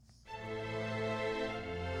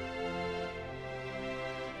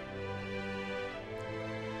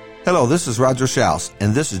Hello, this is Roger Schaus,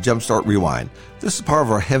 and this is Jumpstart Rewind. This is part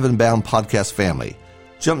of our Heaven Bound podcast family.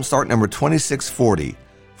 Jumpstart number 2640,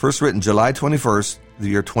 first written July 21st, the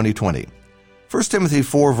year 2020. 1 Timothy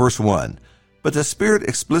 4, verse 1. But the Spirit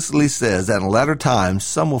explicitly says that in latter times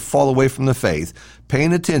some will fall away from the faith,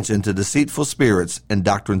 paying attention to deceitful spirits and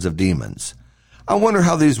doctrines of demons. I wonder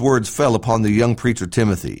how these words fell upon the young preacher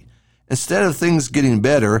Timothy. Instead of things getting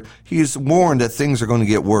better, he is warned that things are going to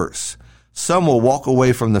get worse. Some will walk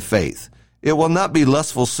away from the faith. It will not be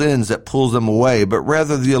lustful sins that pulls them away, but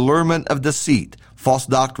rather the allurement of deceit, false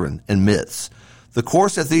doctrine, and myths. The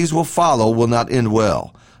course that these will follow will not end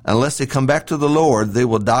well. Unless they come back to the Lord, they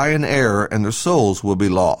will die in error and their souls will be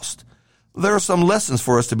lost. There are some lessons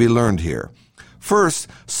for us to be learned here. First,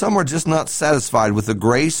 some are just not satisfied with the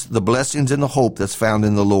grace, the blessings, and the hope that's found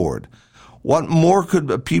in the Lord. What more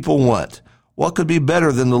could people want? What could be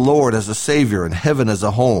better than the Lord as a Savior and heaven as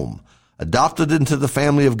a home? Adopted into the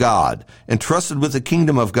family of God, entrusted with the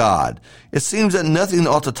kingdom of God. It seems that nothing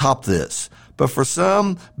ought to top this. But for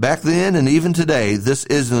some, back then and even today, this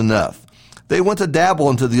isn't enough. They want to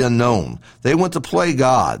dabble into the unknown. They want to play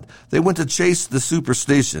God. They want to chase the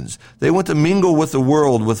superstitions. They want to mingle with the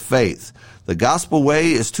world with faith. The gospel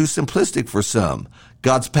way is too simplistic for some.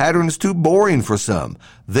 God's pattern is too boring for some.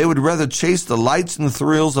 They would rather chase the lights and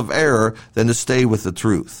thrills of error than to stay with the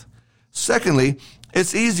truth. Secondly,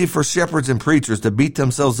 it's easy for shepherds and preachers to beat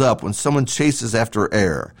themselves up when someone chases after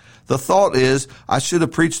error. The thought is, I should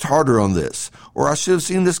have preached harder on this, or I should have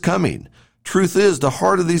seen this coming. Truth is, the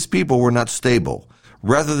heart of these people were not stable.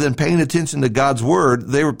 Rather than paying attention to God's word,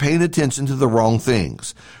 they were paying attention to the wrong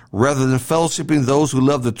things. Rather than fellowshipping those who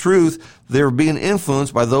love the truth, they were being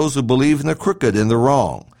influenced by those who believe in the crooked and the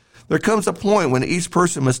wrong. There comes a point when each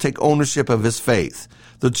person must take ownership of his faith.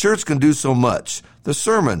 The church can do so much. The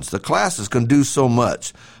sermons, the classes can do so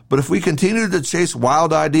much. But if we continue to chase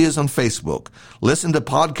wild ideas on Facebook, listen to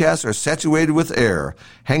podcasts that are saturated with error,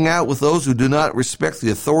 hang out with those who do not respect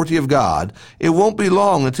the authority of God, it won't be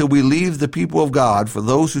long until we leave the people of God for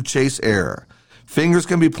those who chase error. Fingers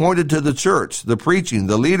can be pointed to the church, the preaching,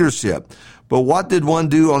 the leadership. But what did one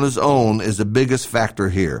do on his own is the biggest factor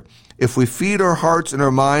here. If we feed our hearts and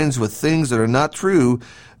our minds with things that are not true,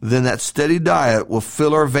 then that steady diet will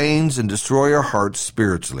fill our veins and destroy our hearts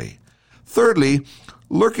spiritually. Thirdly,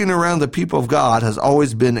 lurking around the people of God has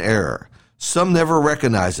always been error. Some never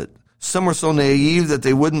recognize it. Some are so naive that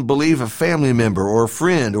they wouldn't believe a family member or a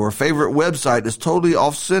friend or a favorite website is totally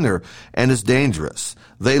off center and is dangerous.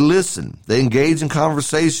 They listen. They engage in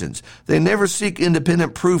conversations. They never seek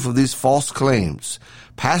independent proof of these false claims.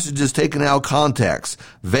 Passages taken out of context,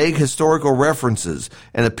 vague historical references,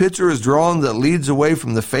 and a picture is drawn that leads away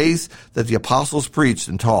from the faith that the apostles preached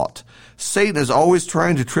and taught. Satan is always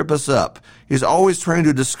trying to trip us up. He's always trying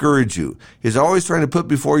to discourage you. He's always trying to put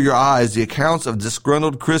before your eyes the accounts of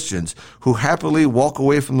disgruntled Christians who happily walk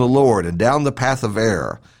away from the Lord and down the path of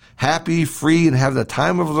error. Happy, free, and having the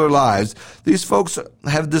time of their lives, these folks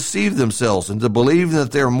have deceived themselves into believing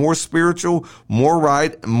that they are more spiritual, more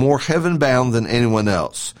right, and more heaven-bound than anyone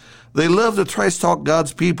else. They love to trash-talk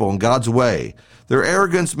God's people and God's way. Their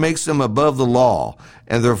arrogance makes them above the law,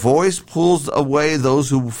 and their voice pulls away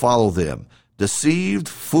those who follow them. Deceived,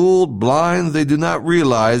 fooled, blind, they do not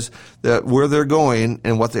realize that where they're going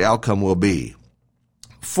and what the outcome will be.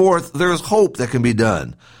 Fourth, there is hope that can be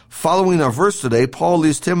done. Following our verse today, Paul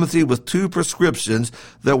leaves Timothy with two prescriptions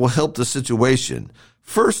that will help the situation.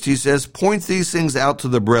 First, he says, point these things out to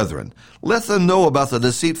the brethren. Let them know about the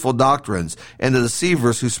deceitful doctrines and the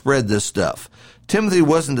deceivers who spread this stuff. Timothy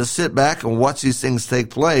wasn't to sit back and watch these things take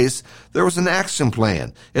place. There was an action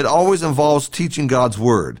plan. It always involves teaching God's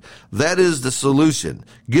word. That is the solution.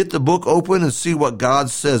 Get the book open and see what God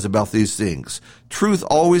says about these things. Truth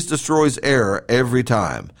always destroys error every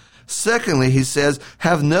time. Secondly, he says,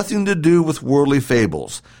 have nothing to do with worldly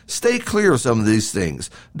fables. Stay clear of some of these things.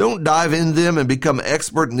 Don't dive in them and become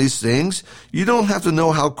expert in these things. You don't have to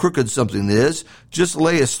know how crooked something is. Just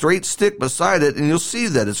lay a straight stick beside it and you'll see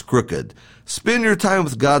that it's crooked. Spend your time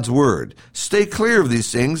with God's word. Stay clear of these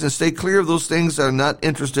things and stay clear of those things that are not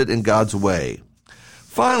interested in God's way.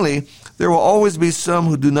 Finally, there will always be some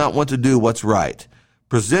who do not want to do what's right.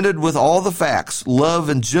 Presented with all the facts, love,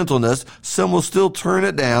 and gentleness, some will still turn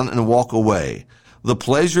it down and walk away. The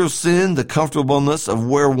pleasure of sin, the comfortableness of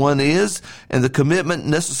where one is, and the commitment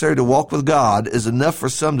necessary to walk with God is enough for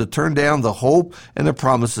some to turn down the hope and the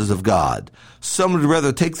promises of God. Some would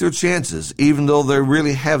rather take their chances, even though they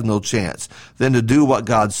really have no chance, than to do what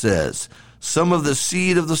God says. Some of the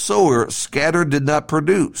seed of the sower scattered did not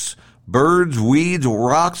produce. Birds, weeds,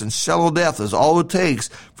 rocks, and shallow death is all it takes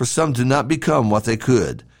for some to not become what they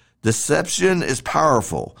could. Deception is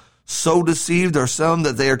powerful. So deceived are some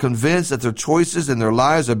that they are convinced that their choices and their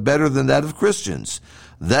lives are better than that of Christians.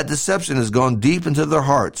 That deception has gone deep into their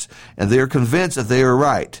hearts, and they are convinced that they are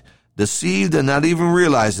right. Deceived and not even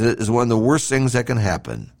realizing it is one of the worst things that can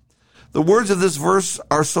happen. The words of this verse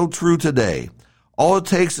are so true today. All it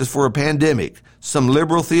takes is for a pandemic, some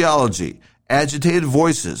liberal theology, agitated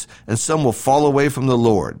voices, and some will fall away from the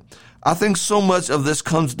Lord. I think so much of this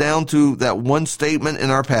comes down to that one statement in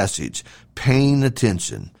our passage, paying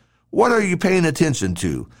attention. What are you paying attention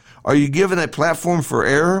to? Are you giving a platform for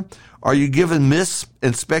error? Are you giving myths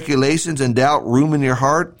and speculations and doubt room in your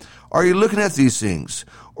heart? Are you looking at these things?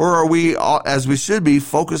 Or are we, as we should be,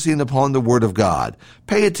 focusing upon the Word of God?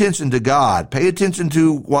 Pay attention to God. Pay attention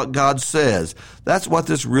to what God says. That's what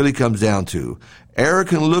this really comes down to. Error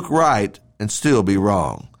can look right and still be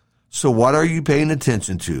wrong. So what are you paying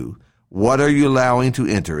attention to? What are you allowing to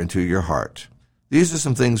enter into your heart? These are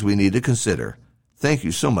some things we need to consider. Thank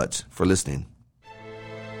you so much for listening.